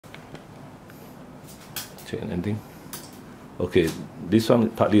check anything. Okay, this one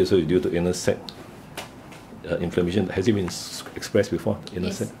partly also is due to inner sac inflammation. Has it been expressed before?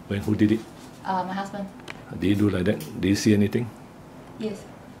 Inner sac? When? Who did it? My husband. Did he do like that? Did you see anything? Yes.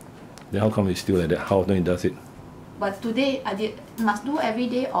 Then how come it's still like that? How often he does it? But today I did must do every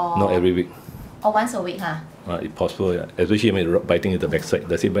day or Not every week. Or once a week, huh? If possible, yeah. Especially when biting at the backside.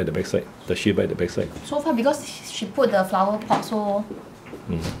 Does he bite the backside? Does she bite the backside? So far because she put the flower pot, so.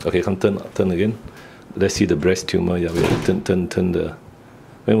 Okay, come turn again. Let's see the breast tumor. Yeah, we turn the.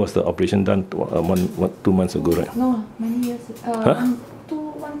 When was the operation done? 2 months ago, right? No, many years. Huh?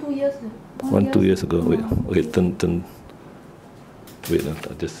 2 years. 2 years ago. Wait, okay, turn. Wait,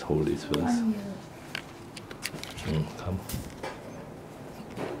 I'll just hold this first. 1 year. Come.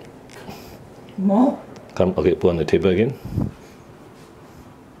 More. Come, okay, put on the table again.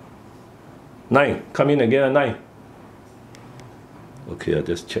 9, come in again, 9. Okay, I'll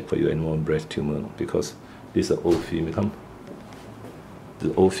just check for you any more breast tumor because this is an old female. Come.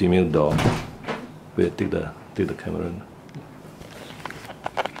 The old female dog. Wait, take the camera.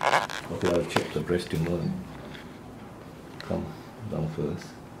 Okay, I'll check the breast tumor. Come down first.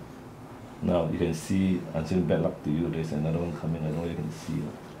 Now you can see, I'm saying bad luck to you, there's another one coming. I don't know if you can see.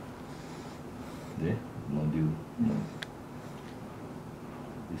 There, nodule. No.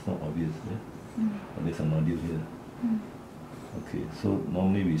 It's not obvious, yeah? But there's a nodule here. Okay, so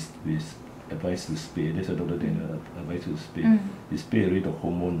normally we advise to spay. That's what Dr. Daniel advised to spay. You spay already the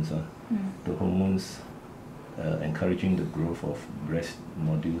hormones. The hormones encouraging the growth of breast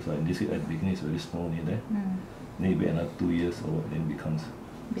nodules. In this case, at the beginning it's very small near there. Maybe another 2 years or then becomes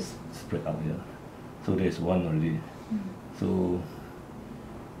spread out here. So there's one already. So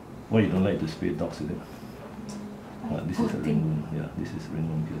why you don't like to spay dogs, is it? This is a ringworm. Yeah, this is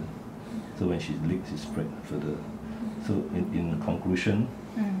ringworm here. So when she licks, it spread further. So in conclusion,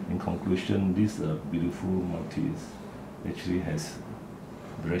 this beautiful Maltese actually has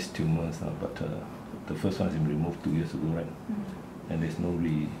breast tumors, but the first one has been removed 2 years ago, right? And there's no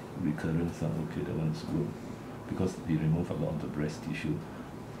recurrence. Okay, that one's good because they remove a lot of the breast tissue.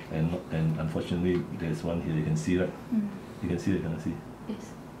 And unfortunately, there's one here. You can see, right? You can see. You can see.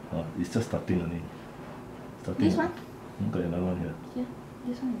 Yes. It's just starting only. This one? Got another one here. Yeah,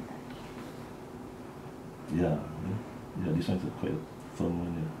 this one is that. Yeah, this one's quite a firm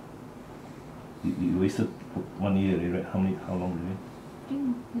one. Yeah. You wasted 1 year, right? How long really? I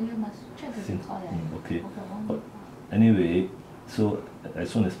think you must check the record. Okay. But anyway, so as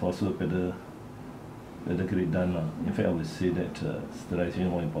soon as possible, better get it done. In fact, I would say that sterilization is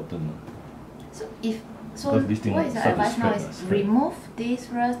more important. So what is the advice now? Is remove this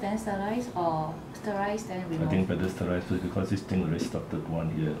first, then sterilize, or sterilize then remove? I think better sterilize first because this thing already started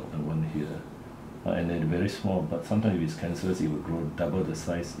 1 year and 1 here. And they're very small, but sometimes if it's cancerous, it will grow double the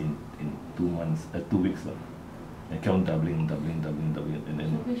size in 2 months, 2 weeks. And keep on doubling, and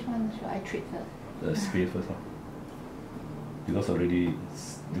then. So which one should I treat first? Spay first.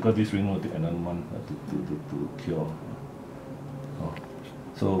 Because this ring will take another month to cure.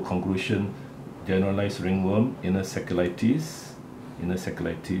 So conclusion, generalized ringworm, inner sacculitis.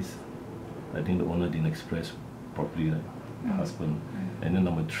 I think the owner didn't express properly, like husband. And then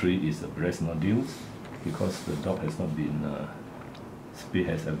number 3 is the breast nodules, because the dog has not been spayed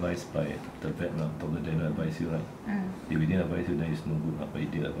as advised by the vet. Dr. Daniel advised you, right? If he didn't advise you, then it's no good, but he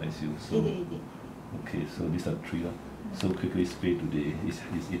did advise you. So, he did. Okay, so these are 3. So quickly spay today. He's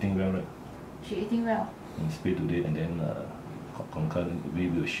eating well, right? She's eating well. And spay today, and then concurrently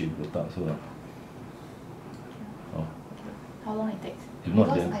we will shave the out. So, how long it takes? If not,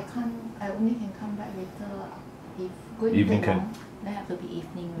 because then I only can come back later. If going evening to long, then have to be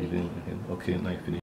evening. Okay, night finish.